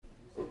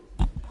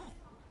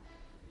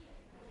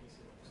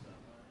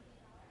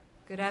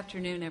Good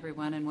afternoon,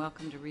 everyone, and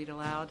welcome to Read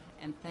Aloud.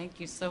 And thank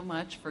you so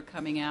much for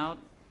coming out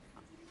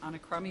on a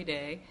crummy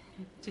day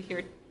to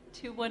hear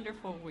two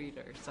wonderful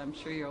readers. I'm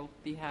sure you'll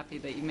be happy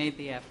that you made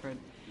the effort.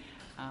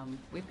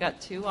 We've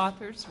got two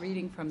authors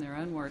reading from their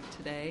own work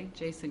today.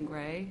 Jason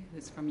Gray,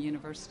 who's from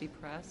University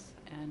Press,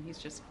 and he's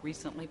just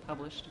recently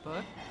published a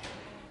book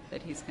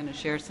that he's going to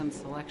share some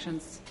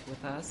selections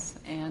with us.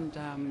 And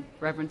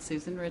Reverend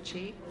Susan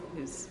Ritchie,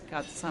 who's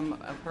got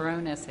some of her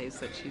own essays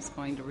that she's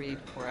going to read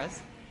for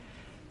us.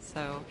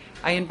 So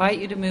I invite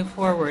you to move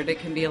forward. It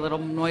can be a little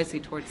noisy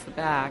towards the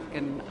back,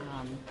 and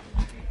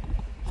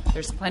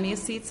there's plenty of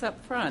seats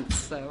up front.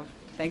 So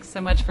thanks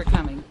so much for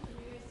coming.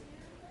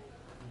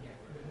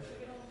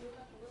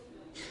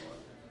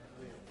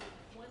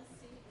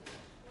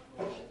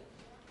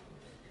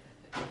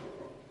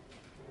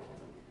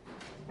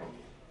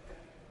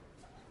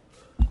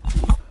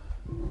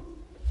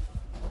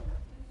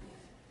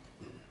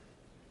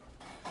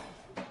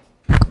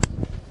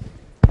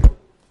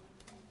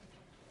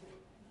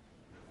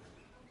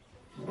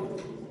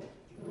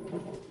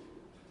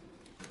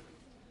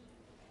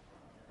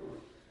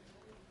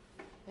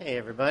 Hey,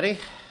 everybody.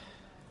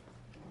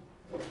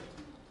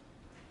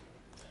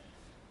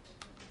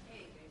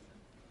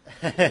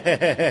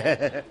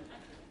 Hey,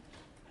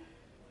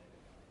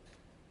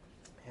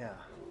 Yeah.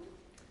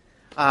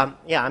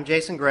 I'm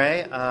Jason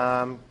Gray.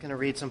 I'm going to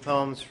read some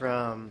poems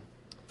from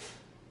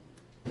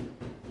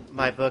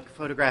my book,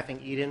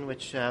 Photographing Eden,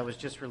 which was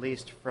just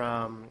released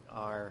from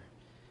our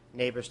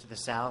neighbors to the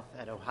south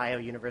at Ohio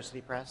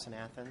University Press in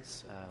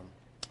Athens.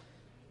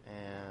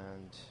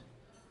 And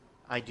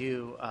I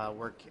do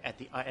work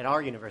at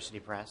our University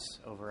Press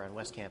over on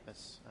West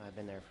Campus. I've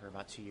been there for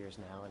about 2 years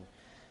now, and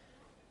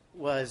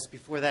was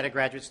before that a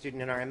graduate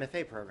student in our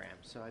MFA program.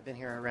 So I've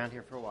been around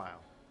here for a while.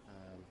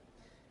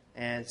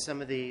 And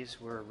some of these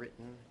were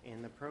written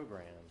in the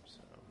program.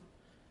 So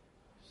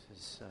this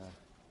is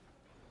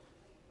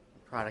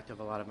a product of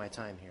a lot of my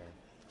time here.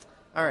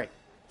 All right.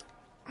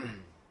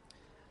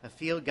 A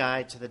field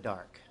guide to the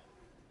dark.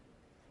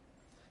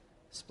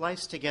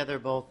 Splice together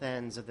both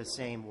ends of the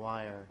same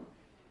wire.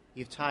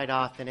 You've tied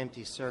off an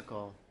empty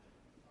circle,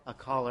 a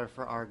collar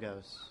for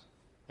Argos,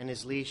 and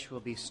his leash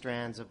will be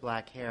strands of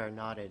black hair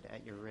knotted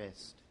at your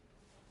wrist.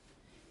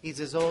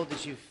 He's as old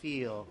as you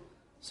feel,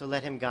 so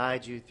let him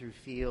guide you through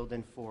field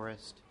and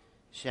forest,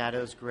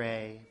 shadows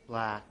gray,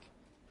 black,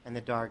 and the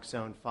dark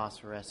zone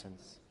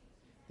phosphorescence,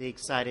 the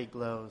excited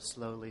glow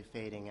slowly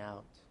fading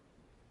out.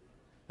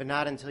 But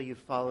not until you've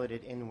followed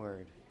it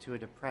inward to a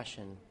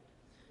depression,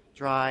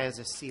 dry as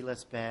a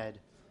sealess bed,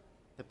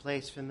 the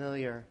place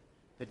familiar,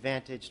 but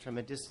vantaged from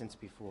a distance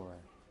before,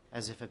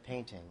 as if a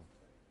painting.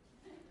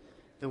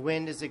 The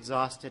wind is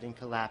exhausted and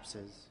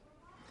collapses,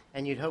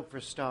 and you'd hope for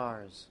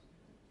stars,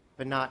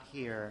 but not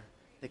here,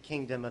 the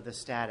kingdom of the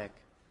static,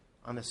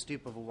 on the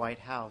stoop of a white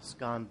house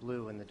gone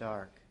blue in the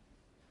dark.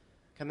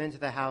 Come into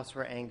the house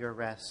where anger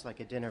rests like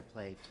a dinner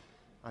plate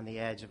on the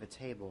edge of a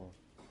table,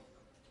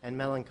 and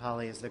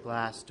melancholy is the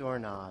glass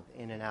doorknob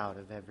in and out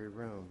of every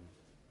room.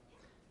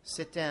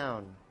 Sit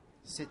down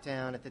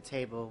at the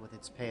table with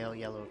its pale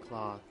yellow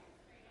cloth.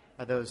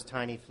 Are those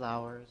tiny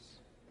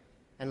flowers?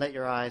 And let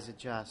your eyes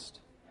adjust,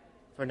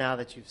 for now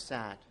that you've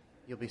sat,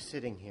 you'll be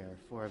sitting here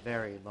for a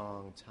very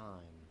long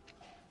time.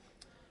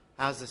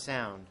 How's the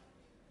sound?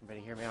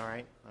 Everybody hear me all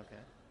right?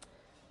 Okay.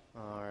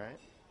 All right.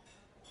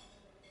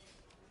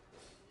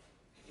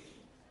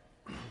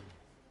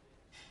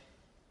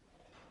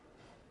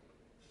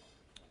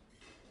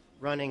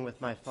 Running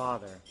with my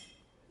father.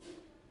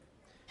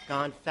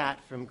 Gone fat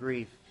from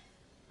grief,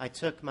 I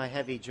took my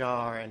heavy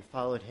jar and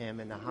followed him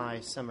in the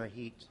high summer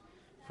heat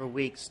for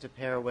weeks to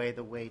pare away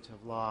the weight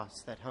of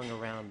loss that hung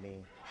around me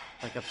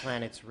like a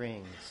planet's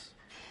rings.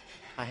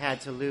 I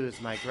had to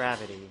lose my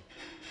gravity.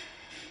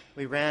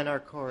 We ran our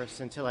course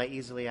until I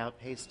easily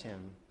outpaced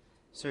him,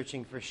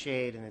 searching for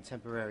shade in the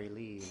temporary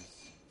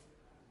leaves.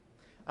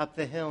 Up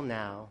the hill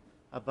now,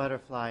 a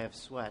butterfly of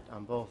sweat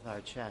on both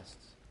our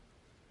chests.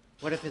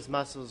 What if his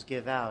muscles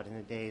give out in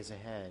the days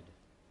ahead?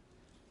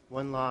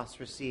 One loss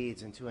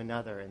recedes into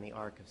another in the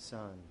arc of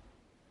sun.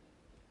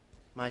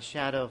 My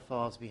shadow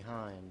falls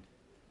behind.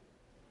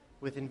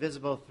 With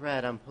invisible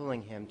thread, I'm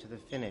pulling him to the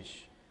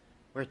finish,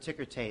 where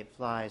ticker tape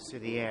flies through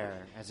the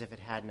air as if it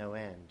had no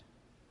end.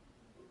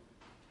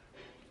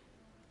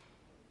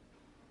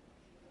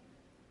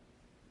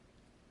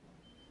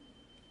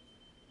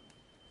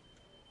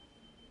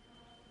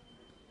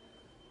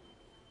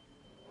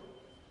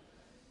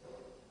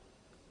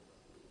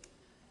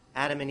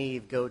 Adam and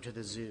Eve go to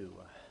the zoo.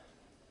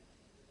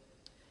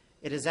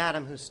 It is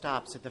Adam who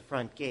stops at the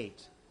front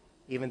gate,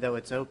 even though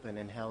it's open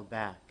and held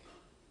back.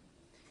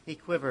 He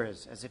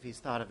quivers as if he's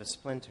thought of a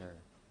splinter.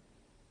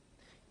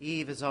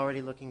 Eve is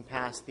already looking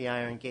past the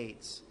iron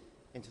gates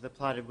into the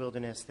plotted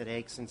wilderness that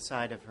aches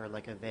inside of her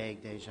like a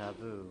vague déjà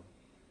vu.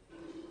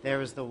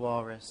 There is the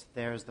walrus,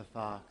 there is the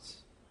fox,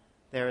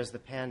 there is the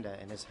panda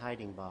in his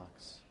hiding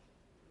box.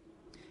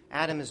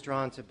 Adam is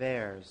drawn to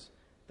bears,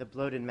 the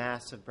bloated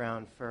mass of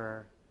brown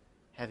fur,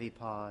 heavy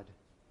pawed.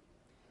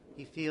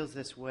 He feels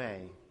this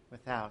way,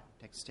 without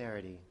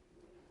dexterity.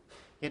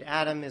 Yet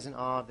Adam is in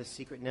awe of the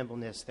secret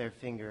nimbleness their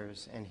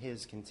fingers and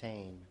his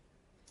contain.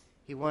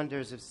 He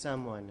wonders if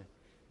someone,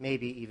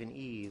 maybe even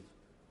Eve,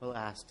 will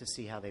ask to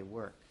see how they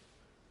work.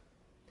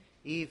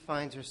 Eve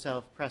finds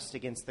herself pressed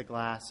against the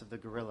glass of the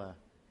gorilla,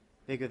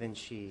 bigger than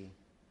she,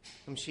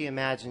 whom she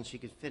imagined she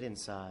could fit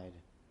inside,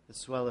 the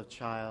swell of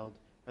child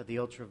or the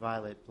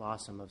ultraviolet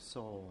blossom of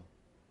soul.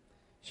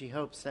 She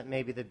hopes that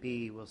maybe the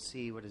bee will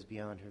see what is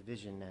beyond her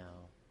vision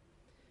now.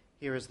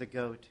 Here is the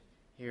goat,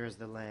 here is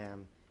the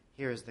lamb,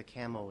 here is the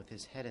camel with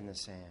his head in the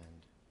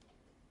sand.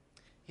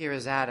 Here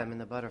is Adam in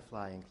the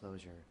butterfly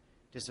enclosure,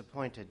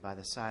 disappointed by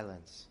the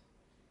silence.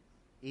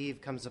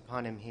 Eve comes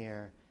upon him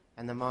here,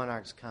 and the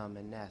monarchs come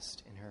and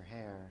nest in her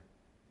hair.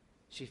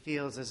 She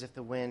feels as if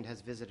the wind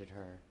has visited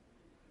her,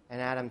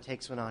 and Adam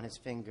takes one on his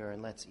finger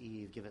and lets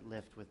Eve give it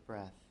lift with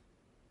breath.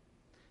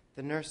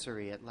 The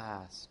nursery at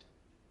last,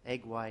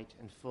 egg white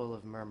and full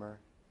of murmur.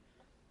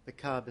 The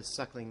cub is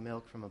suckling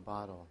milk from a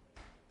bottle.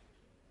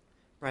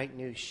 Bright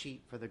new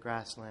sheep for the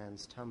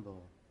grasslands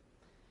tumble.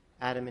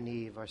 Adam and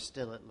Eve are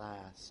still at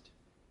last,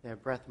 their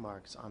breath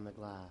marks on the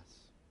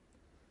glass.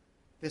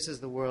 This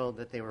is the world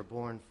that they were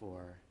born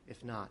for,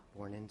 if not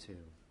born into.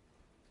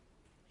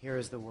 Here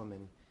is the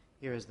woman,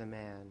 here is the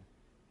man,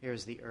 here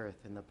is the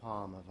earth in the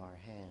palm of our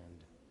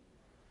hand.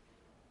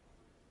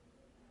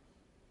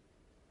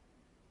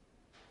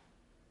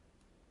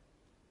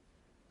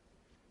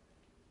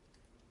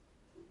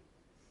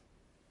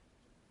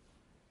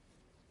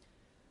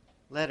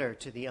 Letter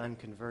to the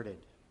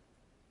Unconverted.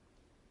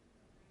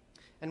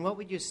 And what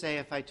would you say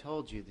if I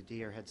told you the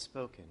deer had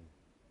spoken?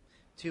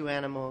 Two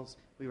animals,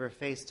 we were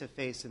face to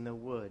face in the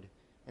wood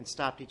and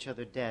stopped each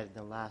other dead in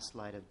the last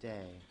light of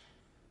day.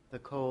 The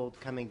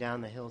cold coming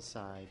down the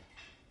hillside,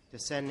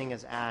 descending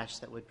as ash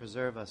that would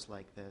preserve us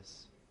like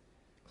this.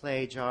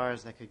 Clay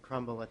jars that could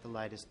crumble at the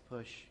lightest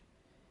push.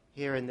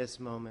 Here in this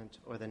moment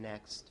or the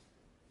next,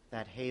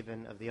 that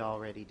haven of the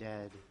already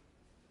dead.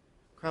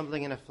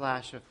 Crumbling in a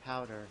flash of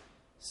powder,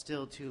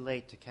 still too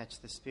late to catch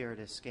the spirit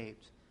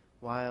escaped,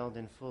 wild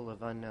and full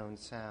of unknown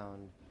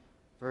sound,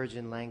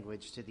 virgin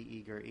language to the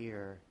eager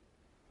ear,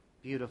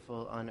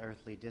 beautiful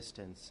unearthly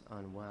distance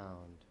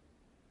unwound.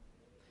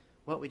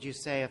 What would you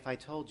say if I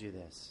told you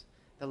this?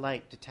 The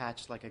light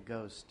detached like a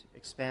ghost,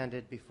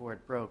 expanded before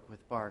it broke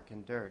with bark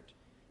and dirt,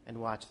 and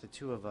watched the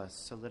two of us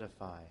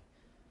solidify.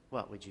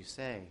 What would you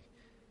say?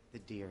 The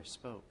deer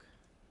spoke.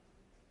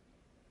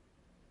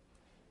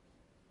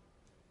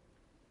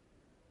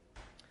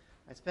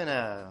 I spent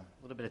a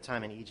little bit of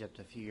time in Egypt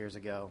a few years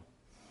ago.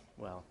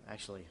 Well,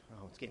 actually,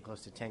 it's getting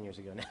close to 10 years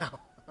ago now.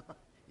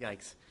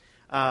 Yikes.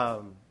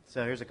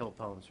 So here's a couple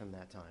poems from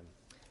that time.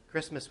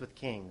 Christmas with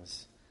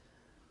Kings.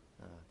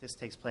 This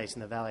takes place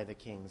in the Valley of the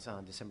Kings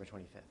on December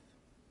 25th.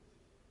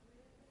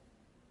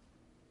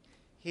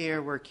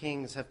 Here where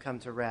kings have come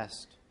to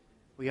rest,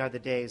 we are the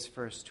day's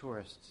first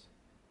tourists.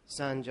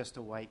 Sun just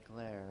a white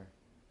glare.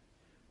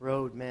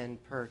 Roadmen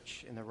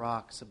perch in the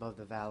rocks above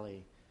the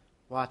valley.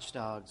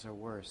 Watchdogs are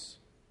worse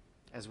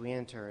as we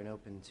enter an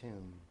open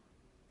tomb.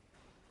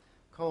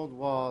 Cold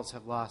walls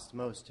have lost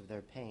most of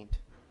their paint.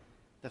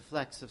 The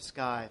flecks of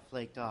sky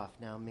flaked off,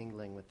 now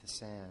mingling with the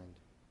sand.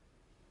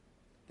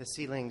 The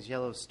ceiling's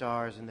yellow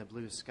stars in the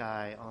blue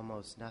sky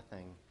almost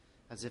nothing,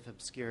 as if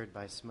obscured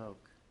by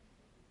smoke.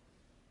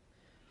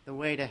 The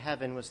way to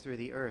heaven was through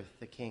the earth,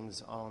 the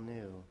kings all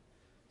knew,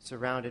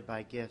 surrounded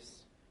by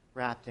gifts,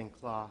 wrapped in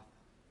cloth,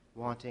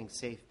 wanting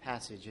safe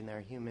passage in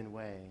their human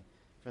way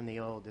from the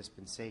old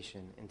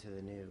dispensation into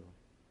the new.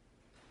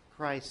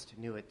 Christ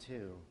knew it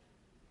too,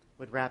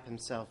 would wrap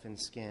himself in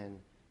skin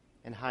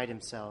and hide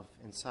himself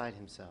inside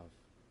himself,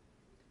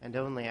 and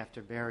only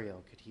after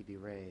burial could he be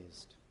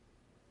raised.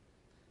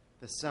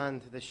 The sun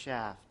through the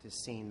shaft is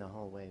seen the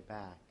whole way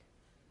back.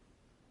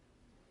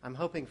 I'm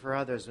hoping for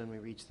others when we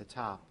reach the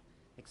top,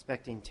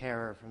 expecting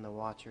terror from the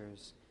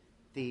watchers,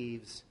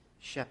 thieves,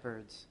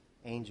 shepherds,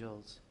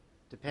 angels,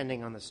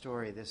 depending on the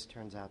story this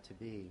turns out to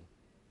be.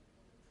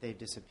 They've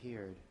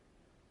disappeared,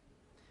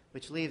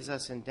 which leaves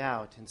us in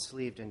doubt and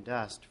sleeved in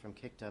dust from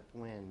kicked up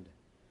wind.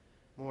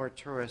 More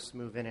tourists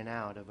move in and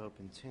out of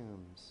open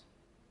tombs.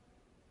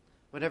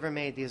 Whatever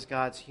made these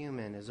gods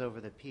human is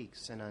over the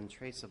peaks and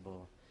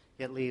untraceable,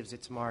 yet leaves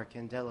its mark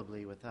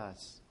indelibly with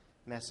us,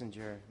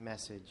 messenger,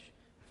 message,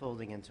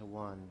 folding into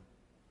one.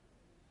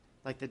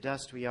 Like the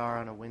dust we are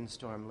on a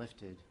windstorm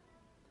lifted,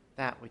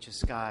 that which is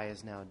sky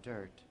is now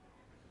dirt,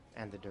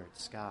 and the dirt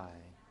sky.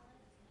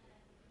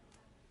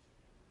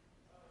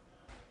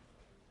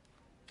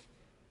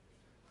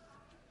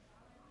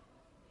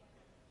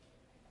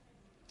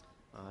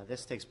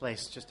 This takes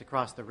place just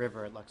across the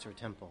river at Luxor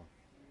Temple.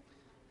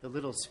 The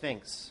little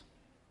Sphinx.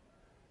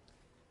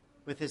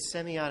 With his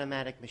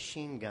semi-automatic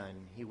machine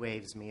gun, he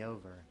waves me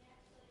over.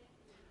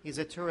 He's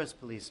a tourist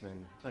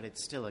policeman, but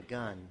it's still a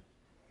gun.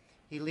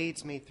 He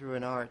leads me through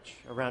an arch,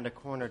 around a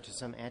corner to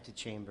some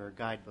antechamber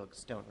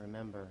guidebooks don't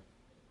remember.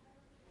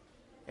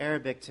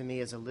 Arabic to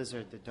me is a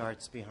lizard that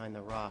darts behind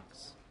the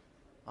rocks.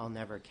 I'll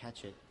never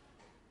catch it.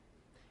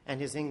 And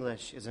his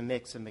English is a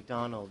mix of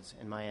McDonald's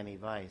and Miami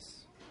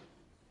Vice.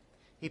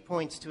 He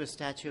points to a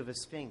statue of a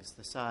sphinx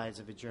the size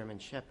of a German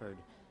shepherd,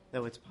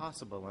 though it's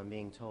possible, I'm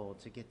being told,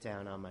 to get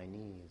down on my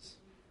knees.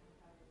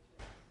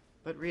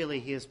 But really,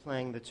 he is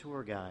playing the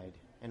tour guide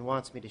and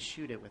wants me to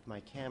shoot it with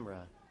my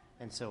camera,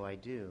 and so I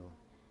do.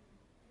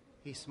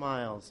 He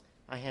smiles.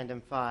 I hand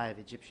him 5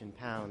 Egyptian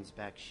pounds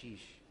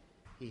baksheesh.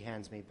 He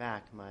hands me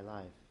back my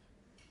life.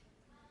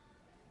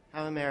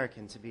 How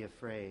American to be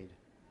afraid,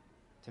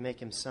 to make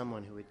him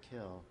someone who would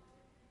kill.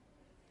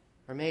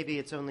 Or maybe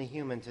it's only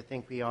human to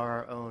think we are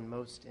our own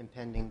most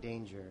impending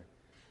danger,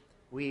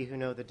 we who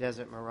know the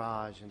desert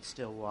mirage and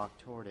still walk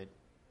toward it.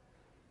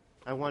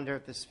 I wonder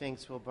if the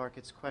Sphinx will bark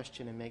its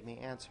question and make me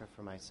answer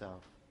for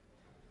myself.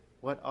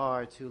 What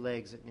are 2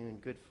 legs at noon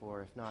good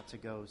for if not to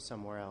go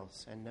somewhere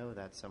else and know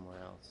that somewhere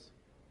else?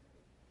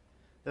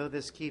 Though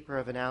this keeper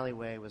of an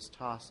alleyway was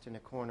tossed in a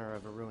corner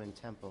of a ruined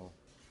temple,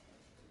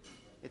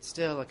 it's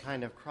still a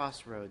kind of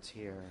crossroads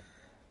here,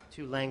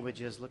 2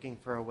 languages looking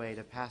for a way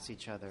to pass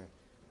each other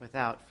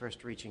without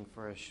first reaching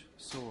for a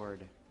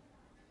sword.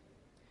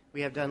 We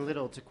have done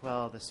little to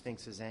quell the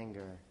Sphinx's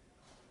anger.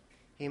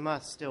 He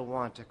must still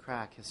want to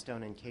crack his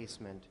stone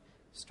encasement,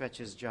 stretch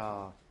his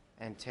jaw,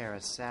 and tear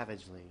us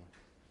savagely.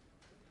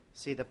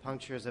 See the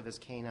punctures of his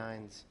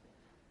canines?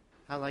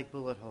 How like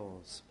bullet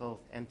holes, both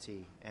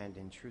empty and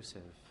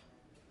intrusive.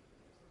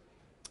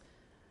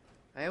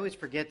 I always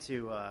forget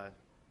to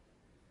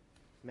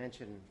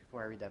mention,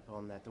 before I read that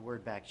poem, that the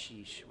word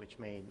baksheesh, which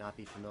may not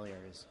be familiar,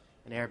 is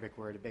an Arabic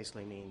word. It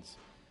basically means,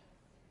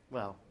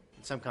 well,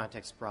 in some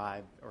contexts,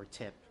 bribe or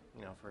tip,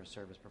 for a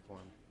service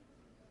performed.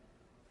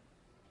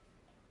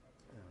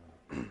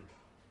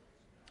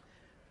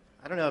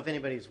 I don't know if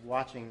anybody's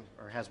watching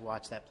or has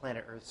watched that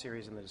Planet Earth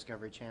series on the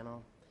Discovery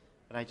Channel,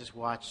 but I just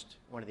watched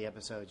one of the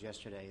episodes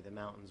yesterday, the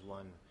mountains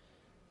one,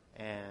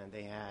 and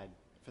they had,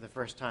 for the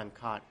first time,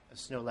 caught a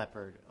snow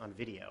leopard on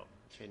video,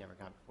 which they had never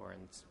caught before,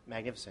 and it's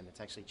magnificent. It's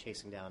actually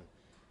chasing down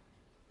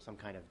some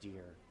kind of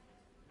deer,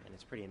 and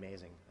it's pretty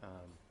amazing.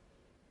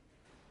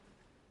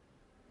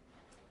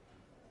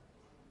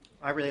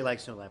 I really like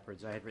snow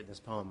leopards. I had written this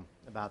poem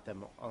about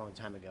them a long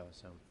time ago,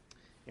 so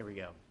here we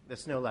go. The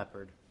Snow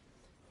Leopard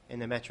in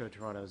the Metro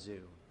Toronto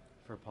Zoo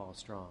for Paul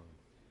Strong.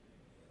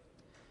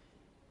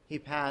 He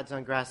pads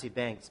on grassy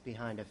banks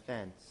behind a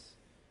fence,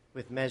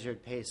 with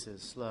measured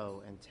paces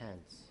slow and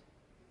tense.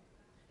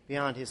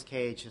 Beyond his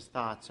cage, his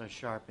thoughts are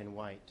sharp and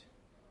white.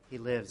 He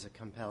lives a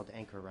compelled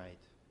anchorite.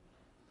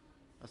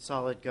 A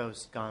solid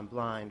ghost gone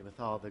blind with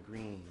all the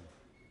green.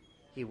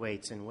 He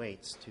waits and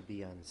waits to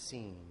be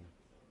unseen.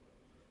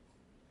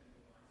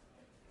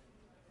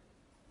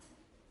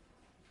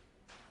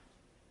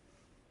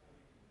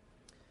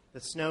 The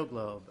snow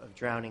globe of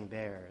drowning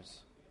bears.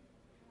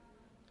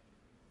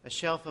 A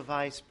shelf of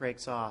ice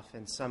breaks off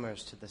in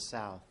summers to the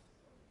south.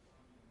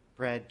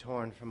 Bread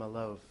torn from a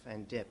loaf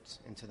and dipped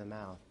into the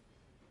mouth.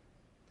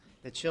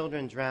 The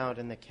children drowned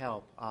in the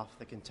kelp off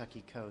the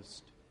Kentucky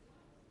coast.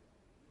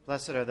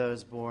 Blessed are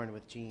those born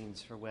with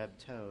genes for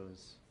webbed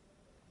toes.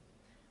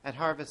 At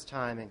harvest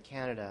time in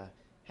Canada,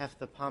 heft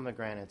the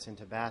pomegranates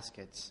into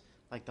baskets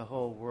like the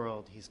whole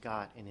world he's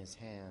got in his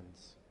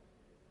hands.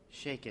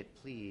 Shake it,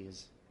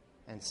 please,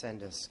 and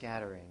send us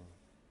scattering.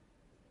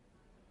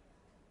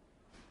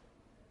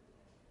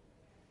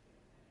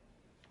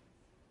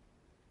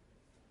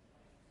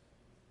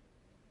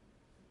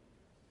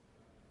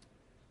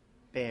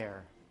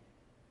 Bear.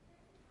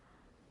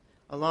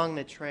 Along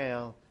the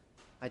trail,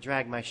 I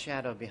drag my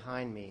shadow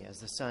behind me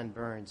as the sun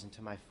burns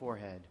into my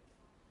forehead.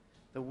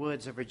 The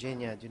woods of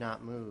Virginia do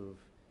not move,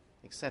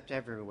 except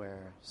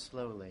everywhere,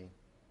 slowly.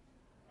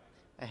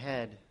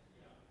 Ahead,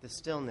 the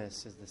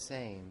stillness is the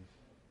same.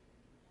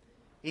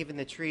 Even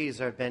the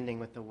trees are bending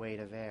with the weight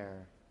of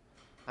air.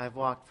 I've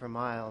walked for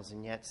miles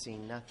and yet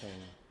seen nothing.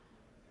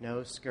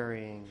 No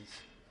scurryings,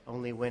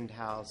 only wind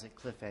howls at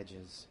cliff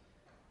edges,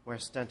 where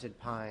stunted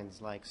pines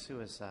like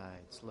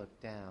suicides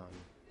look down.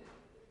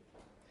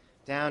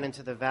 Down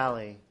into the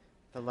valley,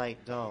 the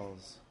light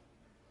dulls.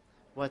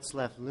 What's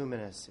left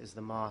luminous is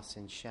the moss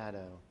in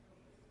shadow.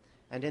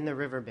 And in the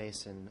river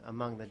basin,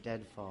 among the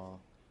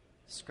deadfall,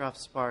 scruff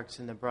sparks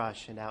in the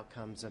brush and out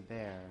comes a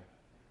bear,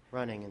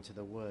 running into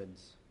the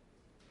woods.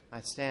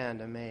 I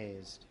stand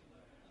amazed,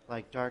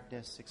 like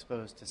darkness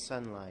exposed to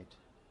sunlight,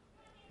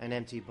 an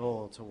empty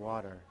bowl to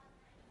water.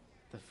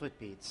 The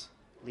footbeats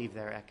leave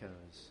their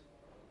echoes.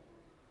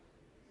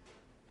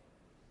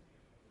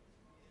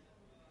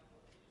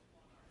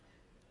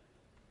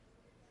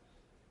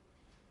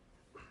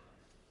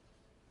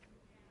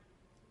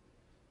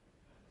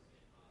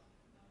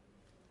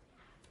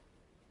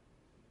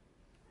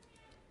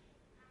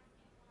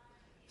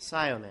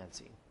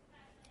 Sciomancy.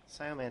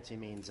 Sciomancy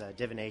means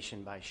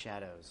divination by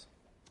shadows.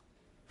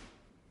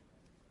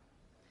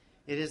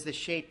 It is the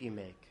shape you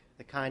make,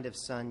 the kind of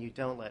sun you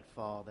don't let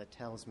fall that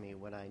tells me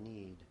what I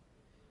need.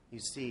 You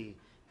see,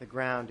 the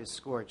ground is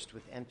scorched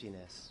with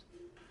emptiness.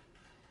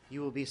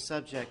 You will be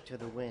subject to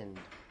the wind.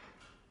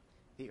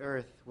 The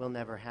earth will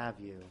never have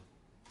you.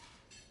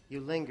 You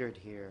lingered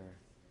here.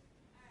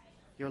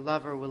 Your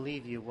lover will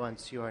leave you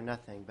once you are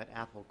nothing but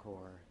apple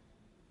core.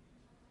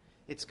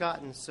 It's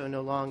gotten so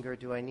no longer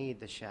do I need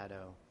the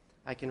shadow.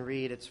 I can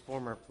read its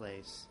former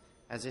place,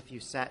 as if you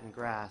sat in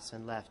grass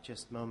and left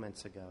just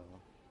moments ago.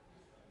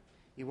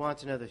 You want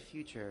to know the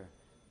future,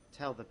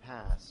 tell the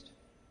past.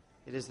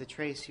 It is the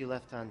trace you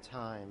left on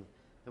time,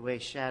 the way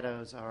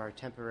shadows are a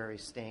temporary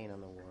stain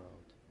on the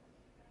world.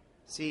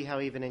 See how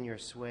even in your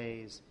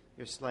sways,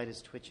 your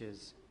slightest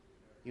twitches,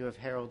 you have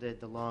heralded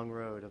the long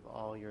road of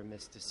all your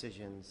missed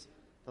decisions,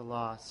 the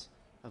loss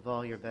of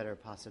all your better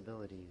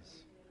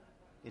possibilities.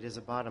 It is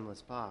a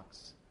bottomless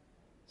box.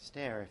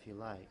 Stare if you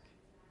like.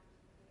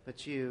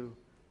 But you,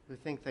 who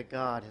think that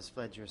God has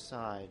fled your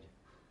side,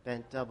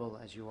 bent double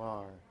as you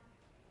are,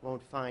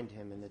 won't find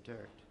him in the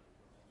dirt.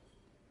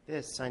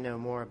 This I know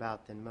more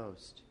about than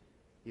most.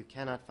 You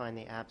cannot find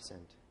the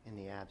absent in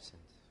the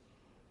absent.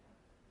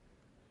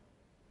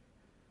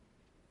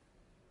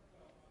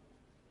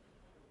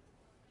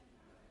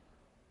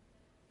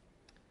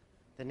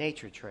 The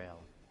Nature Trail.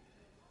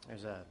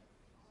 There's a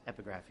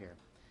epigraph here.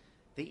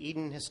 The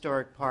Eden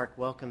Historic Park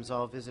welcomes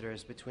all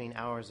visitors between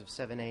hours of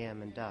 7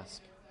 a.m. and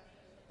dusk.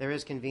 There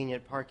is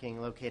convenient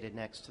parking located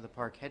next to the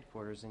park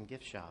headquarters and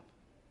gift shop.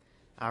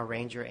 Our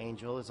ranger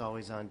angel is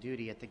always on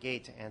duty at the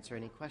gate to answer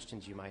any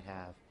questions you might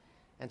have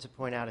and to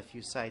point out a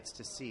few sights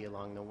to see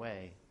along the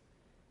way.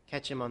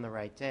 Catch him on the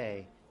right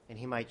day, and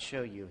he might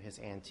show you his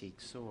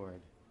antique sword.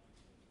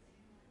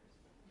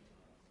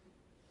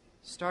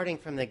 Starting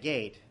from the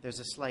gate, there's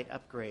a slight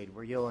upgrade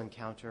where you'll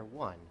encounter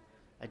one,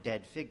 a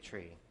dead fig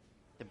tree,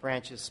 the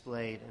branches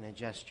splayed in a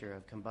gesture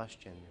of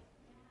combustion.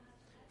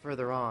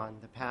 Further on,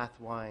 the path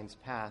winds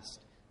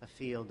past a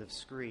field of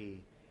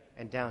scree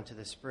and down to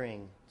the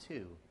spring,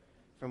 too,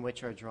 from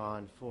which are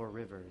drawn 4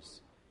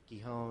 rivers,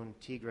 Gihon,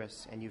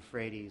 Tigris, and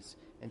Euphrates,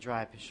 and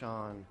dry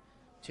Pishon.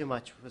 Too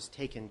much was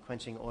taken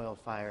quenching oil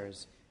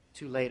fires.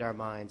 Too late our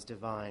minds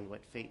divine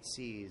what fate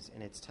sees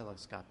in its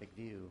telescopic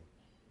view.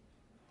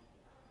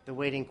 The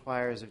waiting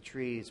choirs of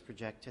trees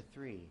project to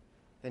 3,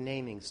 the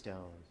naming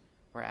stone,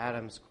 where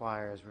Adam's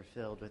choirs were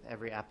filled with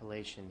every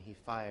appellation he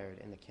fired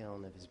in the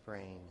kiln of his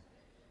brain,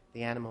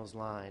 the animals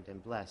lined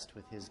and blessed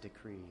with his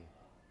decree.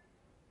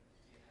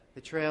 The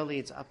trail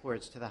leads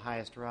upwards to the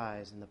highest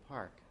rise in the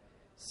park.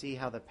 See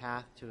how the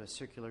path to a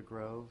circular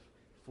grove,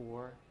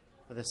 4,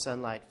 where the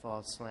sunlight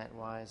falls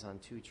slantwise on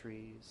 2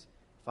 trees,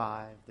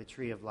 5, the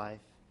tree of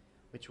life,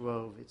 which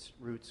wove its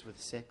roots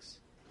with 6,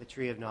 the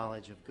tree of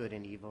knowledge of good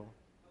and evil,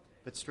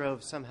 but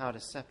strove somehow to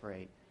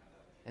separate,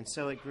 and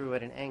so it grew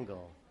at an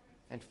angle,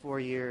 and for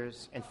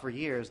years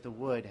the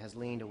wood has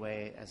leaned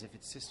away as if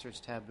its sister's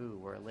taboo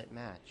were a lit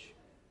match.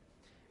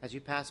 As you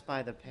pass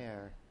by the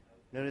pair,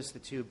 notice the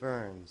 2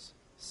 burns,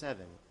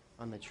 7,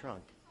 on the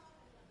trunk,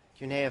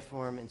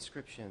 cuneiform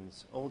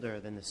inscriptions older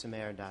than the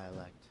Sumer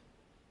dialect.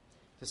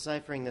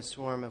 Deciphering the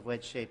swarm of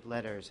wedge-shaped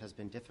letters has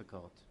been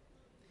difficult.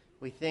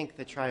 We think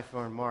the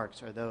triform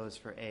marks are those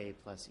for A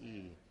plus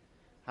E.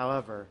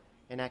 However,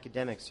 in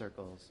academic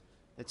circles,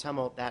 the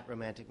tumult that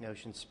romantic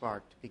notion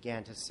sparked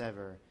began to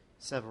sever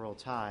several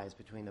ties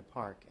between the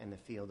park and the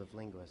field of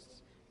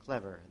linguists,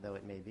 clever though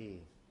it may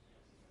be.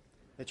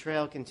 The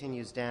trail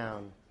continues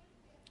down.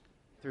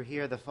 Through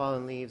here the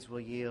fallen leaves will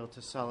yield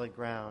to solid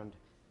ground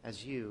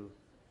as you,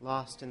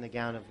 lost in the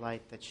gown of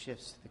light that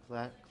shifts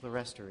the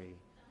clerestory,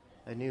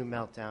 a new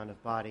meltdown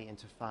of body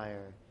into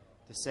fire,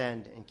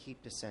 descend and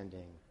keep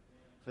descending.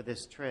 For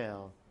this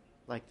trail,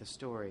 like the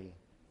story,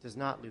 does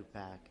not loop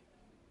back,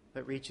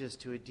 but reaches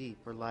to a deep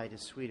where light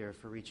is sweeter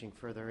for reaching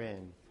further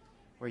in,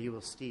 where you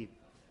will steep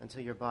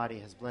until your body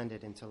has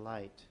blended into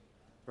light,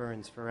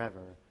 burns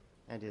forever,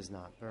 and is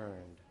not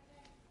burned.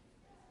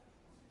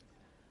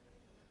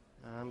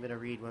 I'm going to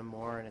read one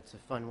more, and it's a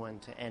fun one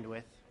to end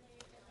with.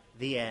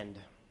 The End.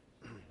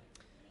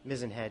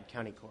 Mizenhead,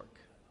 County Cork.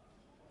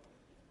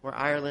 Where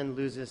Ireland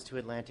loses to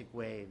Atlantic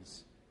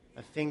waves,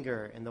 a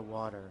finger in the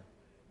water.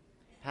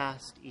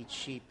 Past each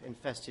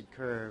sheep-infested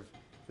curve,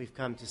 we've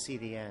come to see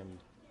the end.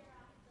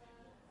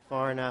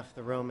 Far enough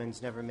the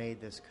Romans never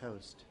made this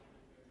coast.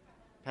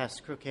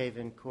 Past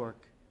Crookhaven,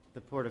 Cork,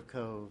 the port of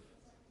Cove,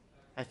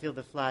 I feel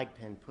the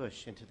flagpin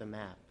push into the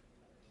map.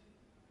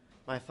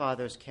 My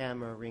father's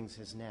camera wrings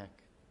his neck.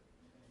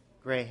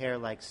 Gray hair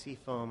like sea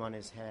foam on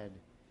his head,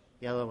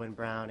 yellow and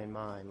brown in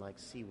mine like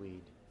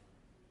seaweed.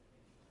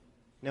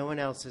 No one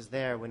else is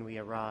there when we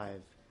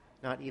arrive,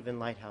 not even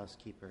lighthouse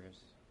keepers.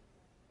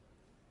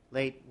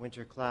 Late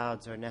winter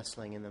clouds are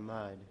nestling in the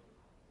mud.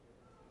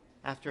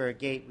 After a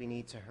gate we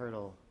need to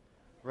hurdle,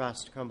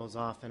 rust crumbles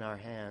off in our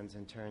hands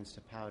and turns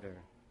to powder.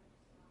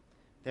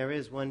 There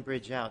is one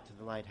bridge out to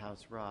the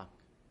lighthouse rock.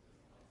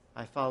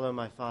 I follow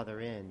my father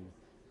in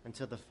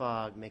until the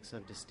fog makes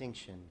of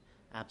distinction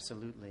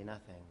absolutely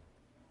nothing.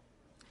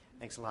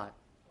 Thanks a lot.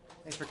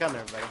 Thanks for coming,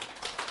 everybody.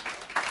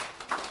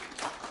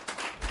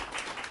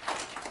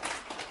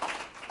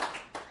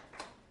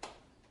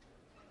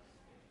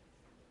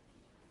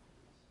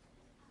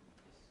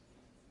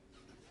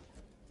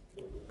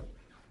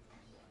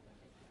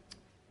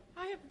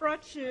 I have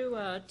brought you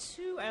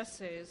 2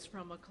 essays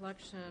from a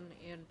collection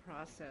in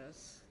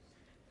process.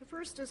 The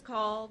first is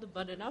called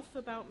But Enough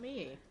About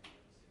Me.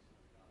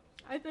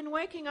 I've been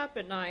waking up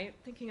at night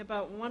thinking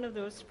about one of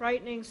those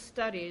frightening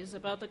studies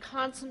about the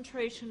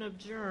concentration of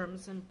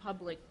germs in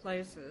public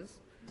places.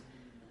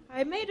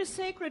 I made a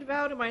sacred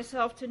vow to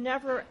myself to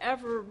never,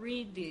 ever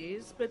read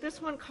these, but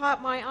this one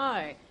caught my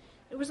eye.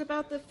 It was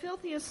about the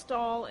filthiest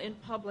stall in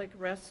public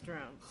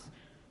restrooms.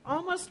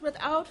 Almost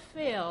without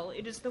fail,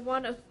 it is the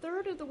one a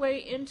third of the way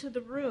into the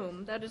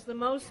room that is the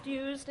most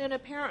used and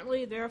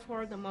apparently,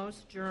 therefore, the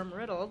most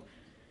germ-riddled.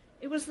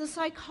 It was the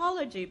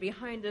psychology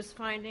behind this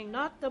finding,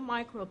 not the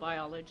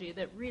microbiology,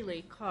 that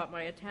really caught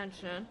my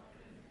attention.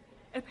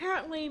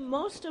 Apparently,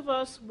 most of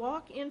us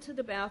walk into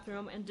the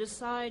bathroom and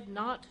decide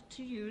not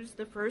to use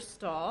the first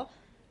stall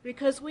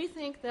because we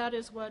think that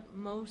is what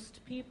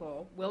most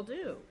people will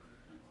do.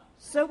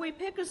 So we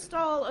pick a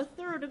stall a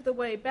third of the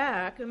way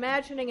back,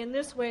 imagining in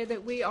this way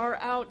that we are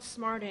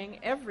outsmarting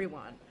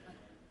everyone.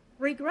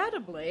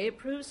 Regrettably, it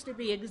proves to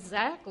be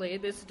exactly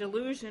this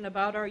delusion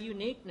about our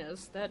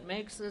uniqueness that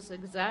makes us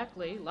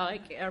exactly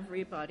like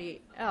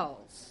everybody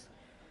else.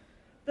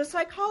 The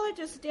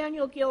psychologist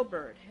Daniel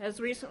Gilbert has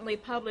recently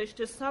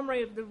published a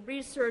summary of the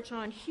research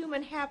on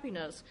human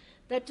happiness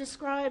that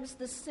describes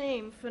the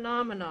same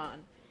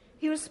phenomenon.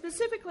 He was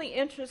specifically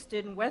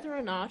interested in whether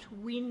or not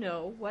we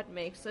know what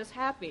makes us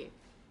happy.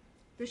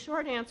 The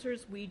short answer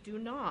is we do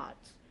not.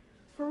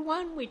 For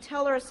one, we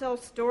tell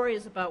ourselves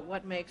stories about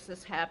what makes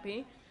us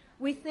happy.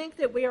 We think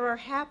that we are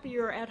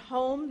happier at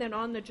home than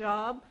on the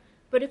job,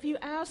 but if you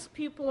ask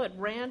people at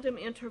random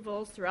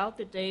intervals throughout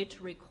the day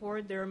to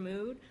record their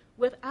mood,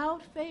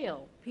 without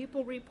fail,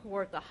 people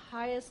report the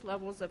highest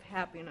levels of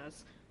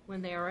happiness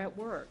when they are at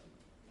work.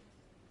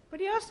 But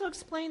he also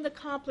explained the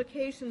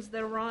complications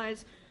that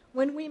arise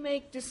when we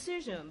make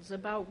decisions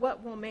about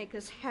what will make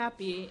us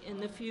happy in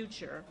the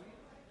future.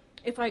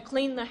 If I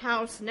clean the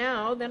house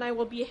now, then I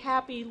will be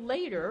happy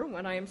later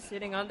when I am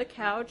sitting on the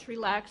couch,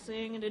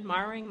 relaxing and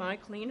admiring my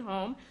clean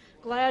home,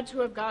 glad to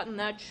have gotten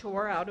that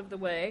chore out of the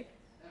way.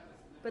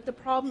 But the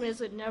problem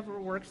is it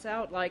never works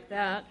out like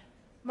that.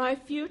 My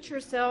future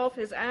self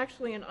is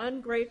actually an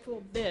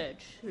ungrateful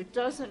bitch who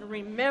doesn't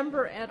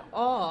remember at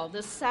all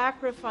the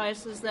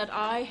sacrifices that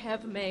I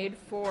have made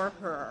for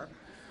her.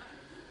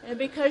 And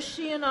because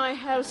she and I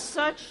have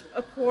such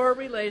a poor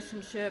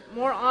relationship,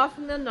 more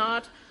often than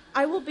not,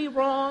 I will be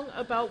wrong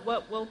about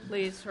what will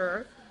please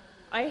her.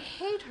 I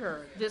hate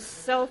her, this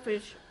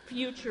selfish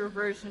future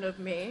version of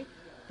me,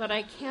 but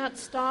I can't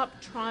stop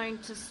trying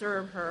to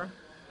serve her.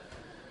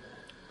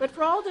 But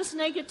for all this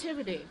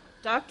negativity,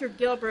 Dr.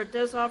 Gilbert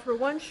does offer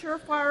one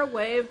surefire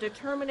way of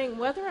determining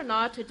whether or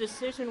not a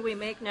decision we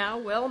make now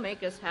will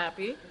make us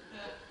happy.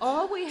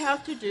 All we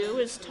have to do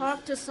is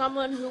talk to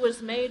someone who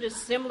has made a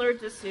similar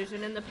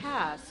decision in the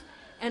past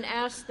and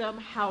ask them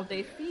how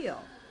they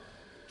feel.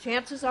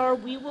 Chances are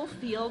we will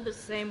feel the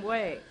same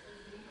way.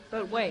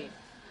 But wait,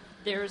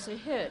 there's a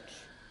hitch.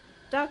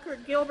 Dr.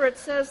 Gilbert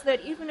says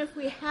that even if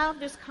we have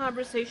this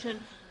conversation,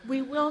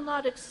 we will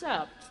not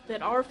accept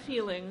that our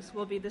feelings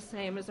will be the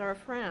same as our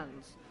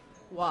friends.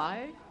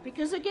 Why?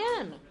 Because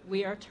again,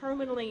 we are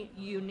terminally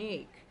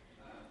unique.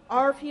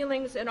 Our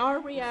feelings and our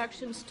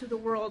reactions to the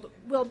world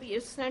will be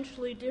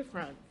essentially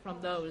different from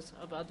those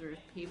of other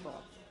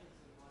people.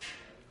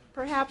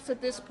 Perhaps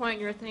at this point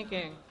you're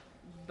thinking,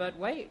 but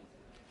wait,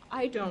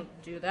 I don't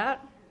do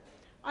that.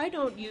 I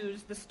don't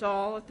use the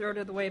stall a third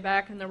of the way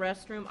back in the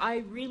restroom. I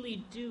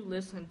really do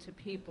listen to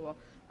people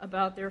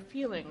about their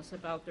feelings,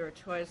 about their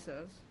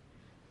choices.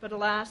 But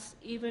alas,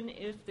 even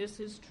if this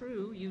is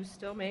true, you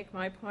still make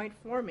my point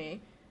for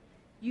me.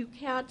 You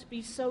can't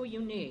be so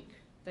unique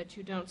that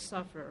you don't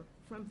suffer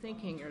from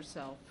thinking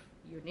yourself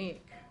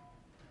unique.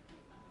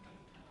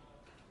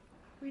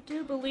 We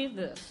do believe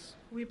this.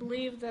 We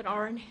believe that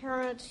our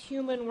inherent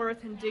human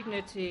worth and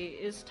dignity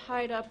is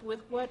tied up with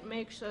what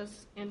makes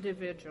us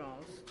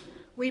individuals.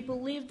 We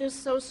believe this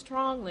so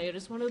strongly, it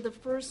is one of the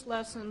first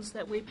lessons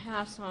that we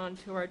pass on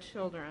to our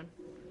children.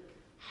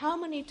 How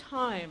many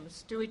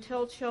times do we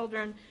tell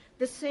children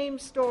the same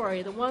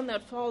story, the one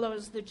that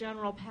follows the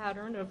general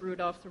pattern of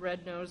Rudolph the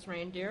Red-Nosed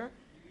Reindeer?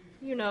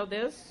 You know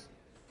this.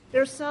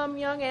 There's some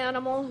young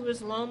animal who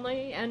is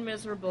lonely and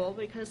miserable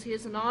because he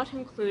is not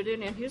included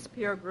in his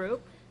peer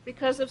group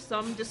because of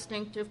some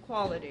distinctive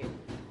quality.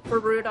 For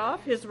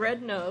Rudolph, his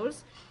red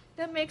nose,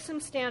 that makes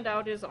him stand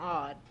out as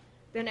odd.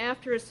 Then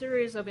after a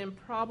series of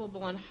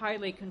improbable and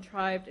highly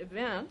contrived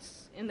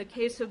events, in the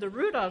case of the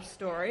Rudolph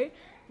story,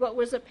 what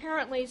was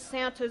apparently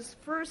Santa's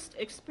first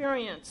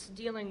experience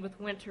dealing with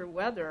winter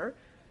weather,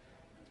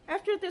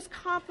 after this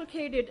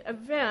complicated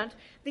event,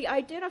 the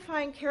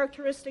identifying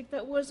characteristic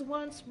that was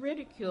once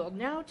ridiculed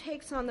now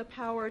takes on the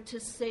power to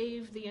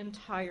save the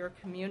entire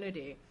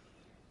community.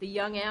 The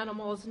young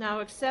animal is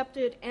now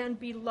accepted and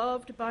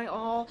beloved by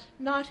all,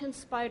 not in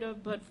spite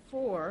of, but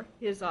for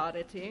his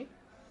oddity.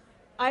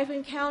 I've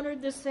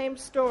encountered the same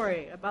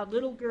story about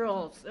little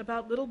girls,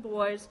 about little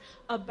boys,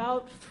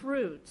 about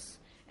fruits,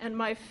 and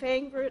my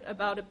favorite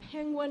about a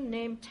penguin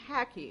named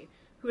Tacky,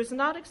 who is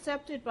not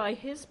accepted by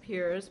his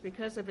peers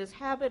because of his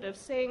habit of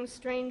saying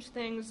strange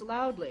things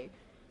loudly.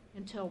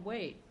 Until,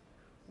 wait,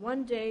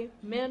 One day,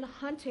 men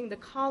hunting the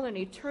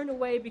colony turn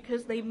away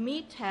because they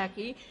meet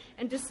Tacky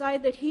and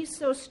decide that he's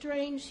so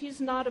strange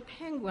he's not a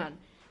penguin,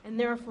 and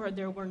therefore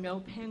there were no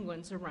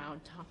penguins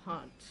around to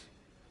hunt.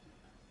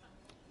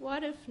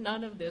 What if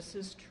none of this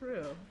is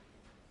true?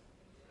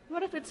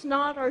 What if it's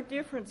not our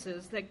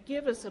differences that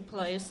give us a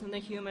place in the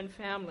human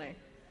family?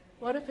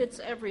 What if it's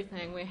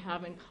everything we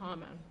have in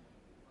common?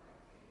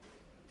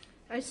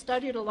 I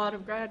studied a lot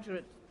of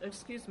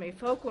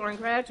folklore in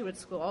graduate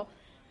school,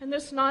 and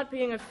this not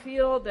being a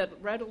field that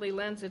readily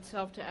lends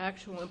itself to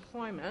actual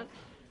employment,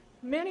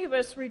 many of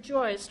us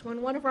rejoiced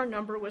when one of our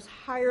number was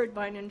hired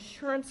by an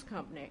insurance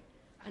company,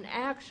 an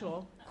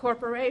actual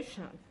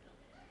corporation.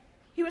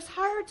 He was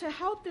hired to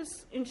help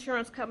this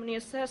insurance company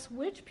assess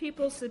which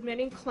people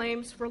submitting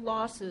claims for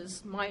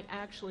losses might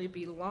actually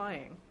be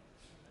lying.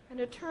 And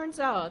it turns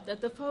out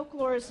that the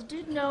folklorists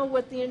did know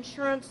what the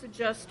insurance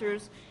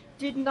adjusters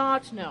did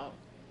not know,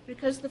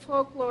 because the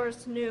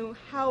folklorists knew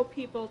how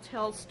people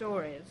tell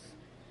stories.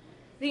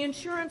 The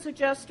insurance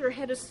adjuster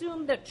had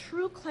assumed that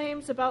true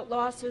claims about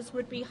losses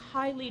would be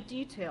highly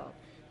detailed,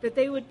 that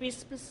they would be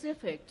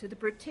specific to the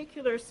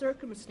particular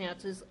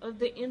circumstances of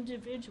the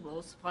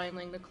individuals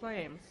filing the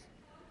claims.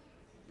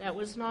 That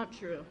was not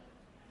true.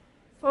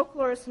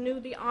 Folklorists knew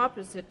the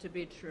opposite to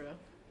be true,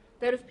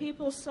 that if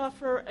people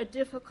suffer a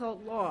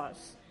difficult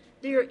loss,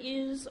 there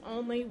is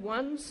only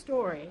one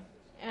story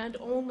and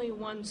only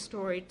one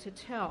story to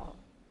tell.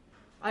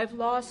 I've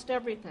lost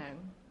everything,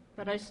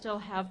 but I still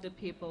have the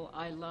people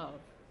I love.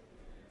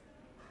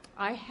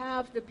 I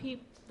have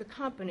the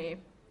company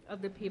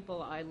of the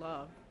people I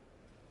love.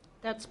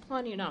 That's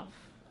plenty enough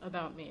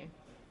about me.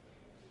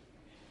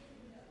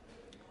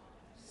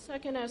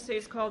 Second essay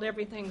is called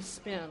Everything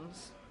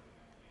Spins.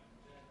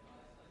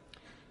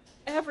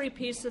 Every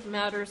piece of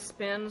matter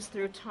spins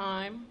through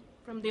time,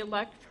 from the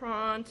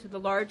electron to the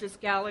largest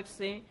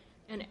galaxy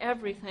and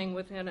everything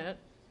within it.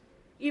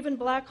 Even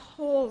black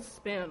holes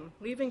spin,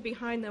 leaving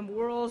behind them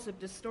whirls of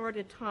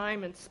distorted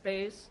time and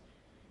space.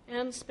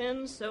 And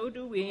spin, so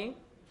do we,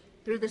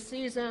 through the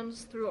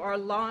seasons, through our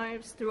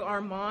lives, through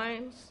our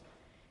minds.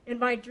 In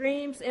my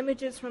dreams,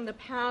 images from the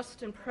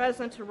past and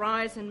present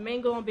arise and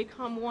mingle and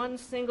become one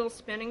single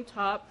spinning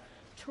top,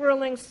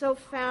 twirling so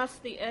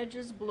fast the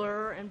edges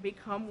blur and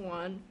become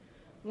one.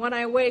 When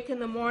I wake in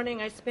the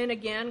morning, I spin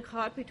again,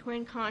 caught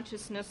between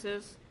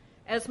consciousnesses.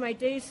 As my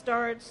day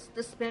starts,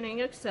 the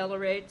spinning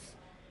accelerates.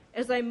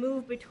 As I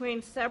move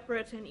between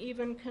separate and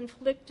even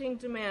conflicting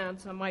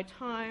demands on my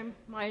time,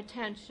 my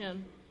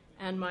attention,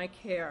 and my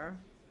care.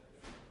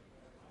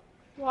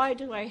 Why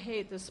do I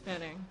hate the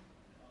spinning?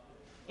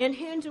 In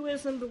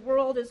Hinduism, the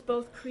world is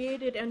both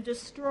created and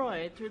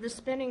destroyed through the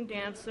spinning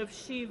dance of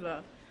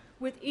Shiva.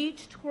 With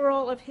each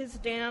twirl of his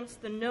dance,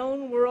 the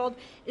known world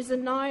is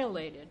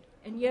annihilated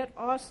and yet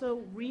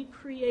also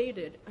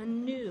recreated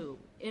anew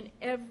in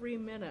every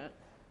minute.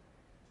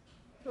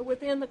 But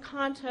within the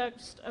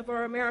context of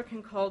our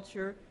American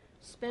culture,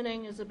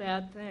 spinning is a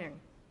bad thing.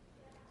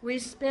 We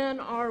spin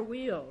our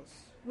wheels.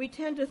 We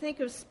tend to think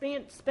of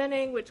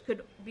spinning, which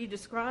could be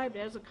described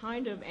as a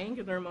kind of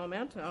angular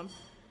momentum,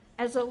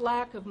 as a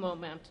lack of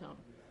momentum,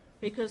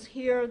 because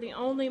here the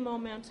only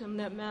momentum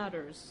that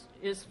matters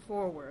is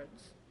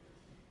forwards.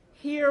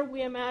 Here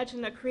we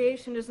imagine that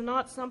creation is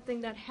not something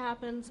that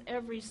happens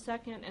every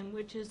second and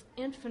which is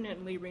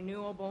infinitely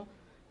renewable,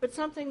 but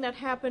something that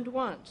happened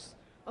once,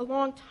 a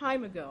long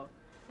time ago,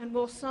 and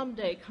will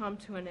someday come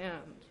to an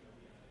end.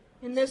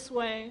 In this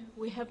way,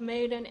 we have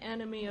made an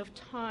enemy of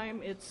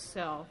time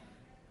itself.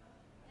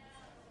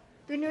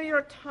 The New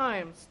York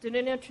Times did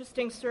an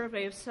interesting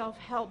survey of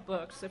self-help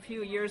books a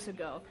few years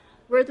ago,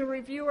 where the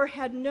reviewer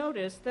had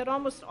noticed that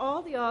almost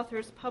all the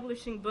authors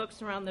publishing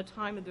books around the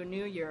time of the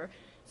New Year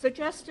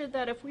suggested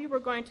that if we were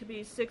going to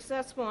be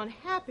successful and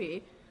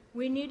happy,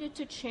 we needed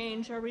to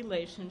change our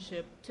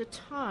relationship to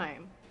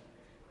time.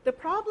 The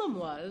problem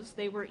was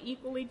they were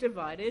equally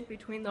divided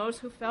between those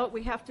who felt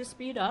we have to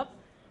speed up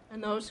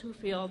and those who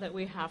feel that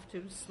we have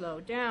to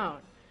slow down.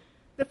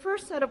 The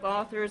first set of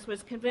authors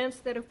was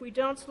convinced that if we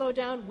don't slow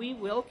down, we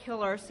will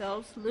kill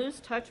ourselves, lose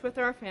touch with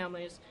our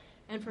families,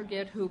 and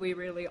forget who we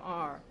really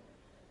are.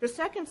 The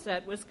second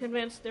set was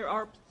convinced there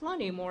are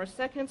plenty more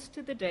seconds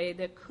to the day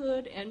that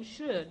could and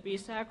should be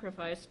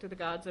sacrificed to the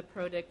gods of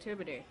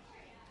productivity.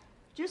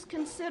 Just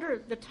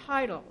consider the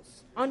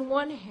titles. On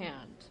one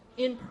hand,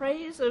 In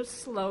Praise of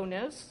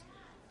Slowness,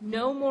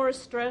 No More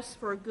Stress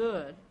for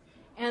Good,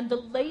 and The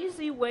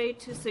Lazy Way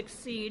to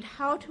Succeed,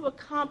 How to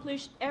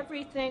Accomplish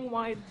Everything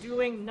While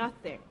Doing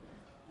Nothing.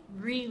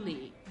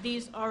 Really,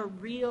 these are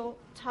real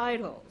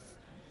titles.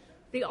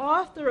 The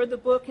author of the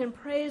book In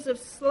Praise of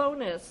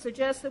Slowness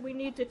suggests that we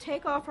need to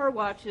take off our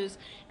watches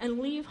and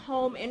leave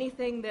home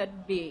anything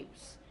that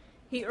beeps.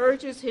 He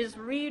urges his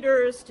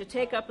readers to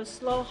take up a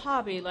slow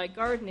hobby like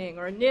gardening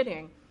or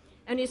knitting,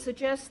 and he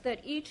suggests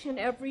that each and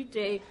every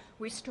day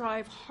we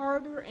strive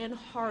harder and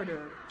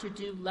harder to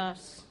do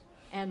less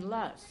and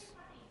less.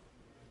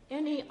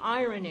 Any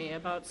irony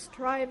about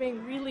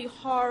striving really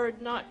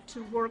hard not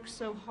to work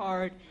so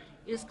hard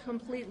is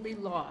completely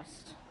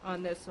lost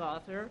on this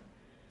author.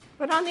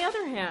 But on the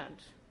other hand,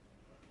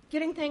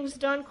 getting things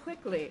done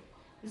quickly,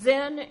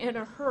 zen in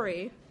a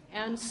hurry,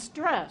 and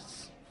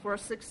stress for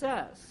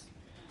success.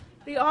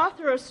 The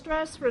author of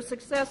Stress for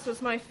Success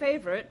was my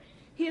favorite.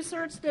 He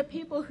asserts that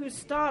people who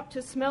stop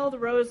to smell the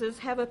roses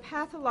have a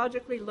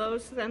pathologically low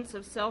sense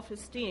of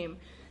self-esteem,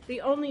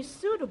 the only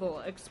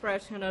suitable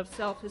expression of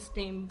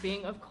self-esteem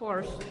being, of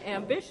course,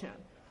 ambition.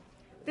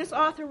 This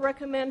author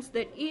recommends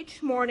that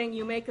each morning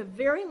you make a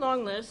very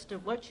long list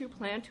of what you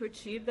plan to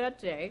achieve that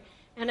day,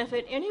 and if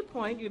at any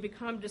point you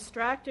become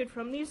distracted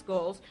from these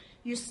goals,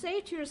 you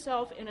say to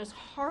yourself in as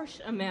harsh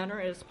a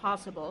manner as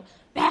possible,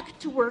 "Back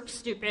to work,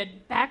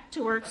 stupid, back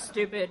to work,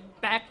 stupid,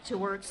 back to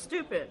work,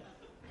 stupid."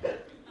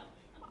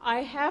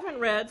 I haven't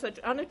read such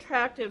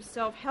unattractive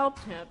self-help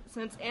tips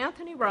since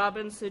Anthony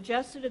Robbins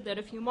suggested that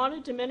if you want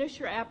to diminish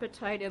your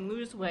appetite and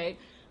lose weight,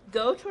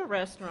 go to a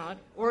restaurant,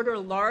 order a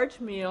large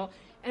meal,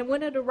 and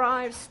when it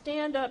arrives,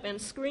 stand up and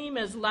scream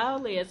as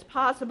loudly as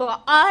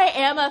possible, "I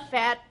am a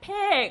fat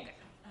pig!"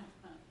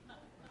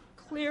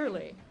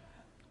 Clearly,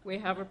 we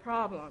have a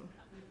problem.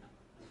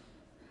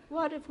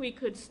 What if we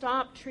could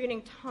stop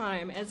treating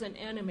time as an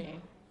enemy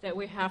that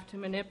we have to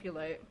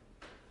manipulate?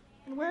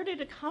 And where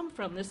did it come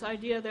from, this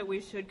idea that we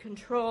should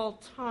control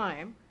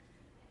time?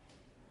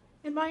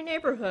 In my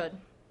neighborhood,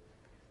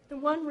 the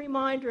one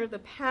reminder of the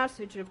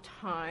passage of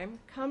time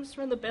comes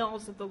from the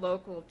bells of the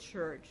local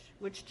church,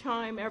 which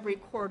chime every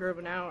quarter of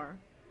an hour.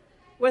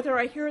 Whether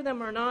I hear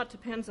them or not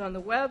depends on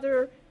the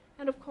weather,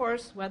 and of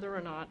course, whether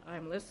or not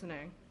I'm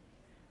listening.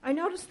 I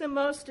notice them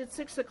most at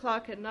 6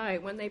 o'clock at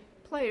night when they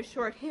play a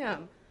short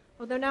hymn,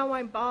 although now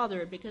I'm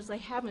bothered because they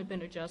haven't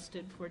been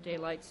adjusted for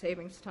daylight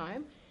savings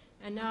time,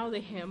 and now the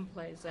hymn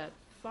plays at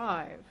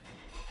 5.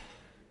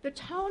 The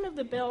tone of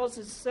the bells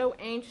is so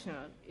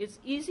ancient, it's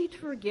easy to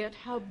forget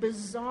how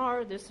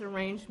bizarre this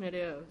arrangement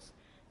is.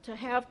 To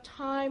have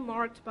time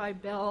marked by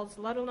bells,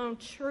 let alone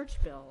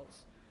church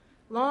bells.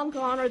 Long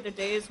gone are the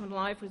days when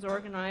life was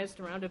organized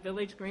around a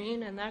village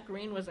green, and that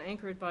green was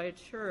anchored by a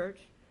church.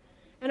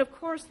 And of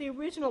course, the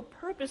original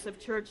purpose of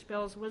church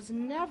bells was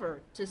never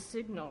to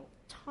signal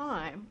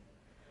time.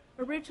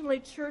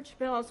 Originally, church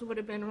bells would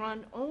have been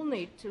run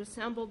only to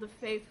assemble the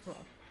faithful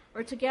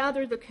or to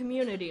gather the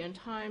community in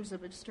times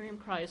of extreme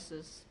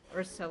crisis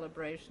or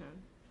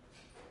celebration.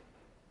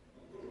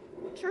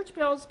 Church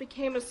bells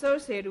became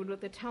associated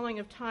with the telling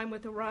of time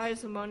with the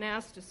rise of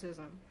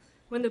monasticism,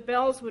 when the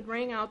bells would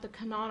ring out the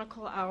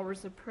canonical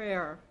hours of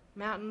prayer,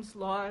 matins,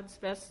 lauds,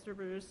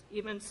 vespers,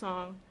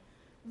 evensong,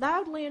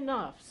 loudly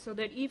enough so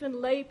that even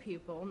lay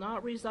people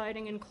not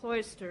residing in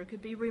cloister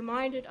could be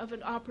reminded of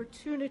an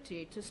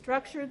opportunity to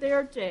structure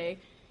their day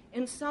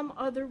in some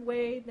other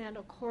way than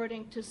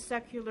according to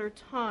secular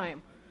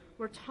time,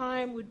 where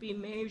time would be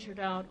measured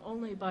out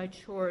only by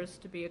chores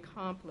to be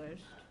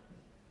accomplished.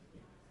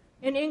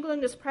 In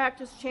England, this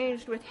practice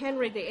changed with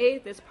Henry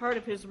VIII as part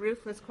of his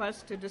ruthless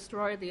quest to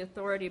destroy the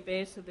authority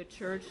base of the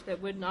church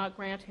that would not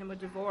grant him a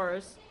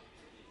divorce.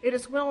 It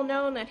is well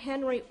known that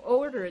Henry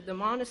ordered the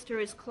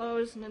monasteries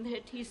closed and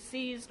that he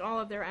seized all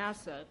of their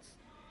assets.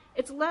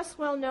 It's less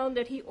well known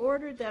that he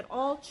ordered that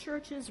all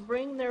churches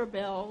ring their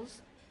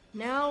bells,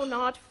 now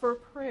not for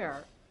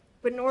prayer,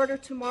 but in order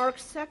to mark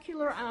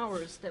secular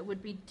hours that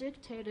would be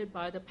dictated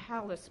by the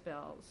palace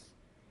bells.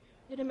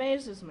 It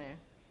amazes me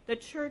that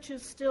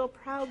churches still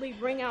proudly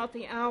ring out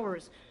the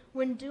hours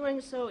when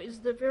doing so is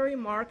the very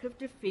mark of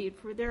defeat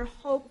for their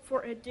hope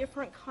for a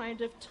different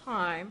kind of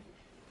time,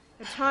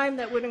 a time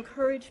that would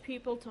encourage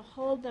people to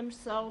hold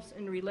themselves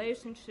in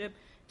relationship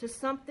to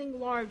something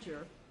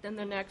larger than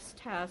the next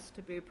task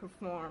to be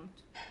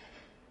performed.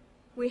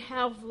 We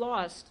have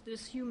lost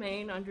this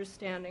humane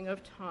understanding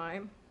of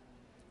time.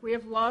 We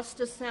have lost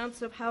a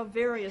sense of how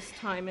various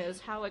time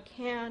is, how it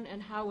can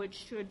and how it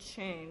should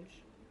change.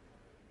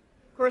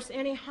 Of course,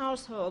 any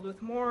household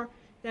with more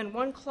than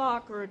one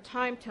clock or a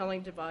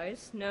time-telling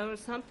device knows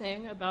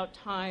something about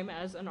time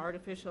as an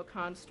artificial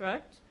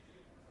construct.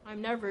 I'm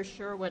never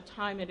sure what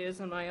time it is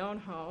in my own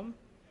home.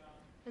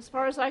 As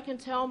far as I can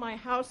tell, my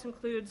house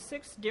includes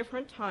 6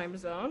 different time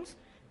zones,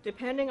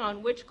 depending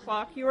on which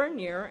clock you are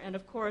near and,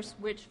 of course,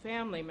 which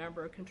family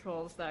member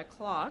controls that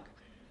clock.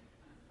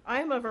 I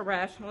am of a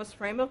rationalist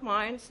frame of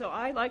mind, so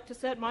I like to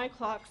set my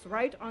clocks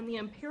right on the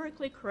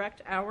empirically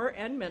correct hour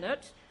and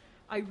minute.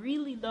 I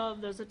really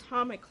love those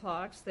atomic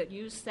clocks that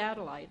use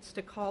satellites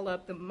to call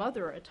up the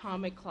mother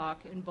atomic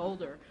clock in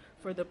Boulder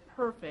for the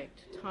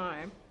perfect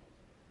time.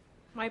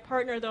 My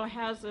partner, though,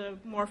 has a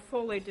more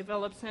fully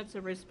developed sense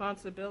of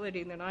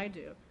responsibility than I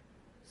do,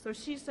 so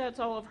she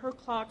sets all of her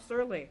clocks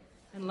early,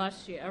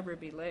 unless she ever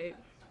be late.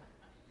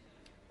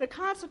 The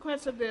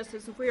consequence of this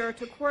is if we are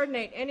to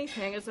coordinate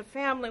anything as a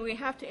family, we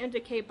have to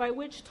indicate by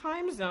which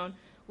time zone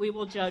we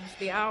will judge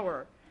the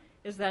hour.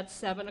 Is that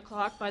 7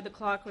 o'clock by the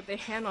clock with the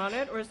hen on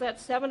it, or is that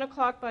 7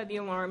 o'clock by the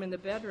alarm in the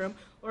bedroom,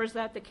 or is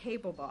that the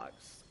cable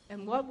box?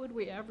 And what would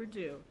we ever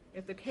do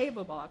if the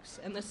cable box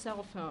and the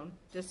cell phone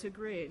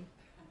disagreed?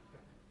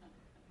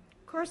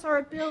 Of course, our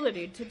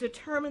ability to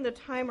determine the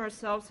time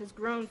ourselves has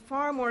grown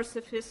far more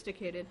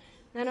sophisticated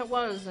than it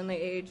was in the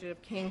age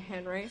of King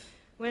Henry,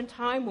 when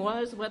time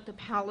was what the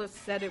palace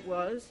said it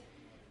was,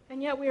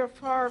 and yet we are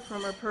far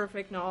from our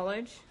perfect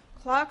knowledge.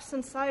 Clocks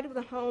inside of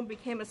the home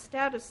became a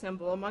status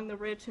symbol among the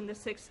rich in the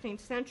 16th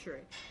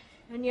century.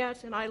 And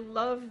yet, and I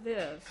love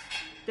this,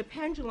 the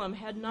pendulum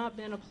had not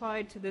been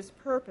applied to this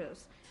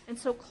purpose, and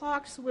so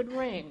clocks would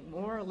ring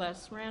more or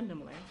less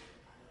randomly.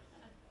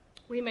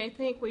 We may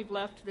think we've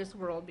left this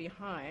world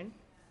behind,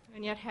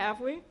 and yet have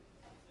we?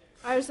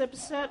 I was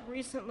upset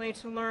recently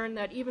to learn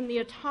that even the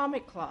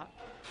atomic clock,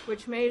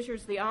 which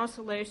measures the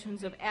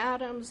oscillations of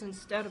atoms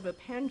instead of a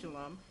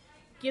pendulum,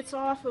 gets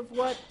off of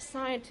what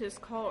scientists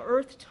call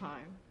Earth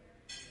time.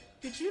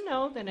 Did you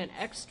know that an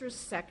extra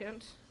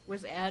second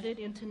was added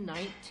into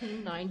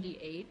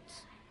 1998?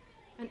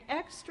 An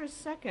extra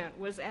second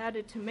was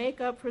added to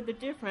make up for the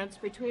difference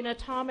between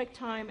atomic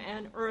time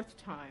and Earth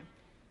time.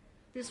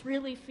 This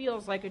really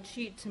feels like a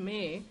cheat to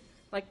me,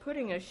 like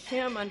putting a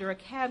shim under a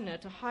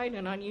cabinet to hide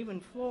an uneven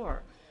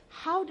floor.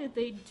 How did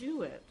they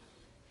do it?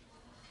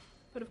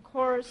 But of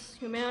course,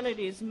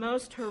 humanity's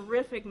most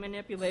horrific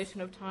manipulation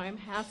of time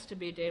has to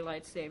be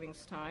daylight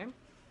savings time.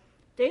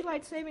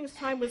 Daylight savings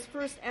time was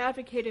first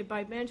advocated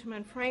by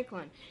Benjamin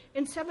Franklin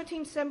in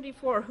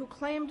 1774, who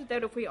claimed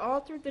that if we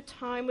altered the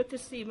time with the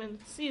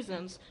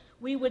seasons,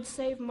 we would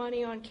save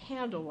money on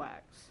candle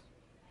wax.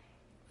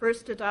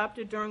 First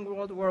adopted during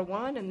World War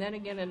I and then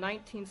again in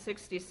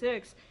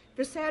 1966,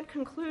 the sad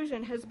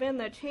conclusion has been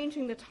that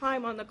changing the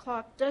time on the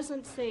clock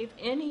doesn't save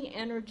any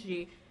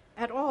energy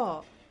at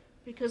all,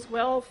 because,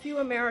 well, few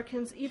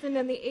Americans, even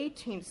in the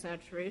 18th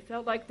century,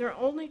 felt like their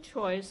only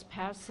choice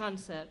past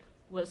sunset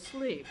was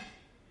sleep.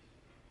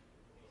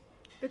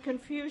 The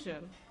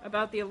confusion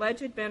about the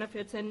alleged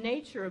benefits and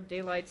nature of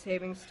daylight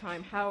savings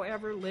time,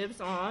 however,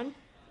 lives on.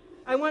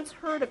 I once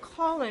heard a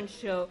call-in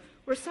show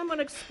where someone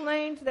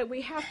explained that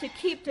we have to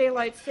keep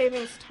daylight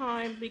savings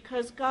time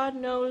because God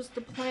knows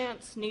the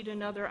plants need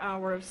another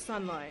hour of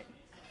sunlight.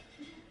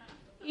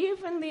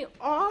 Even the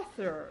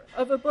author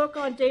of a book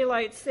on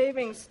daylight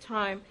savings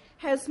time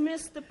has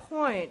missed the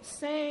point,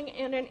 saying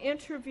in an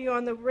interview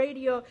on the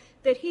radio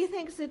that he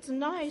thinks it's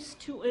nice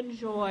to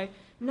enjoy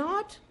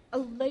not a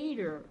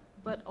later,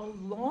 but a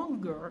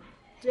longer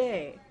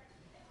day.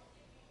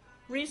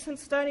 Recent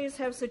studies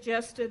have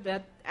suggested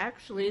that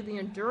actually the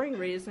enduring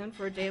reason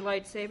for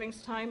daylight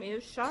savings time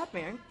is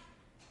shopping.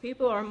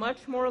 People are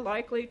much more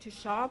likely to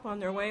shop on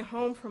their way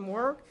home from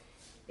work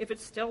if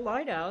it's still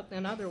light out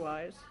than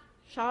otherwise.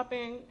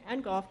 Shopping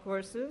and golf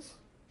courses.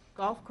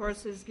 Golf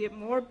courses get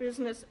more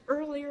business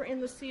earlier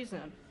in the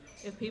season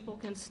if people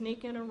can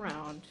sneak in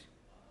around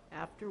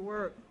after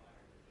work.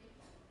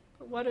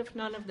 But what if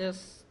none of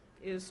this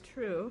is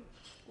true?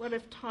 What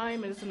if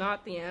time is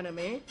not the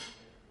enemy?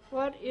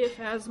 What if,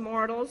 as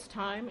mortals,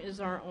 time is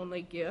our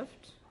only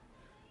gift?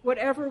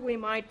 Whatever we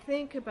might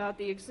think about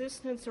the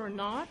existence or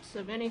not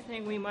of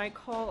anything we might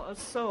call a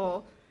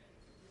soul,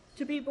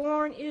 to be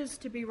born is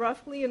to be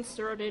roughly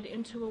inserted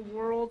into a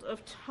world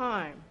of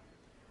time.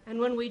 And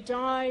when we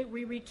die,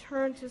 we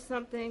return to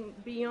something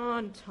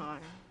beyond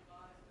time.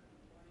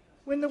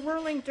 When the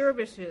whirling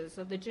dervishes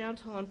of the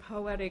gentle and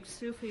poetic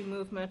Sufi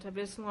movement of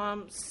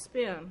Islam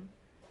spin,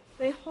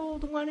 they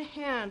hold one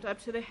hand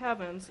up to the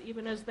heavens,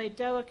 even as they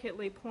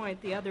delicately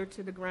point the other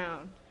to the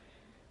ground.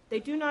 They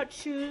do not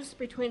choose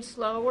between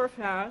slow or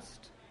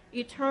fast,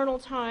 eternal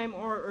time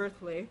or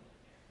earthly.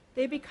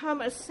 They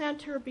become a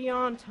center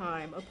beyond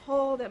time, a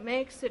pole that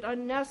makes it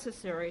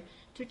unnecessary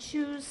to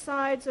choose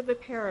sides of a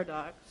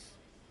paradox.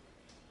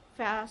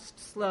 Fast,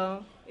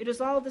 slow, it is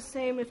all the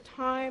same if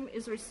time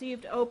is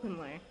received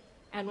openly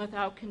and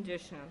without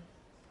condition,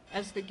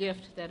 as the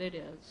gift that it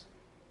is.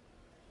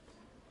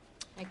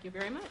 Thank you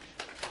very much.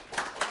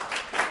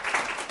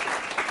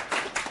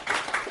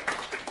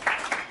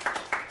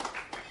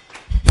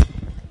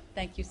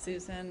 Thank you,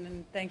 Susan,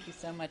 and thank you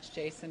so much,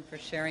 Jason, for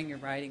sharing your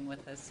writing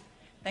with us.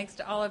 Thanks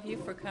to all of you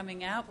for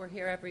coming out. We're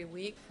here every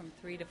week from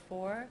 3 to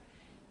 4,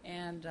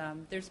 and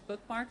there's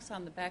bookmarks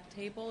on the back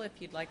table if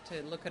you'd like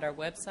to look at our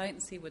website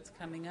and see what's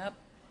coming up.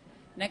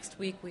 Next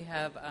week we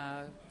have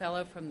a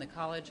fellow from the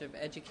College of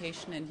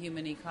Education and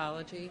Human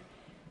Ecology,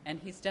 and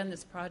he's done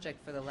this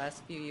project for the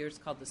last few years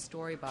called the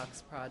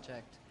Storybox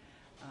Project,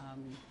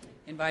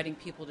 inviting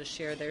people to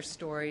share their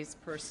stories,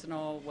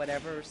 personal,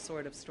 whatever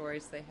sort of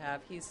stories they have.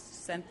 He's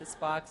sent this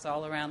box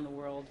all around the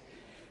world,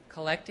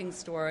 collecting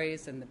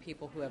stories, and the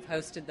people who have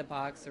hosted the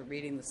box are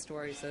reading the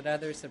stories that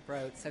others have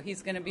wrote. So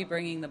he's going to be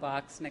bringing the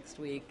box next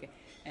week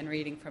and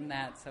reading from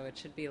that, so it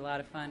should be a lot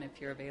of fun. If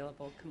you're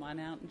available, come on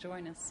out and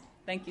join us.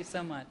 Thank you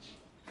so much.